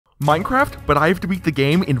Minecraft, but I have to beat the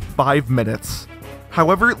game in 5 minutes.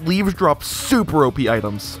 However, leaves drop super OP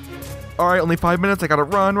items. Alright, only 5 minutes, I gotta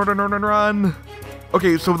run.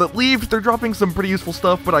 Okay, so the leaves, they're dropping some pretty useful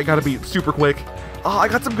stuff, but I gotta be super quick. I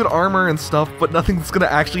got some good armor and stuff, but nothing that's gonna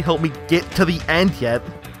actually help me get to the end yet.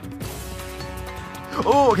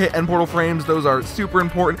 Oh, okay, end portal frames, those are super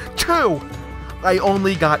important. 2! I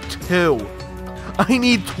only got 2. I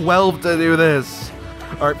need 12 to do this.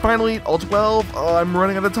 Alright, finally, all 12. Oh, I'm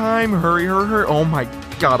running out of time. Hurry. Oh my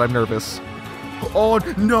god, I'm nervous. Oh,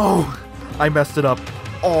 no! I messed it up.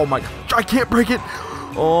 Oh my god, I can't break it!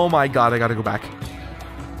 Oh my god, I gotta go back.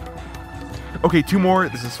 Okay, 2 more.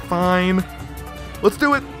 This is fine. Let's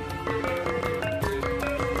do it!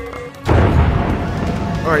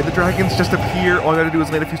 Alright, the dragons just appear. All I gotta do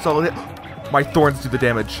is land a few solid hits. My thorns do the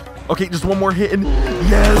damage. Okay, just one more hit and...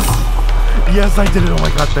 Yes! Yes, I did it! Oh my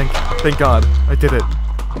god, thank god. I did it.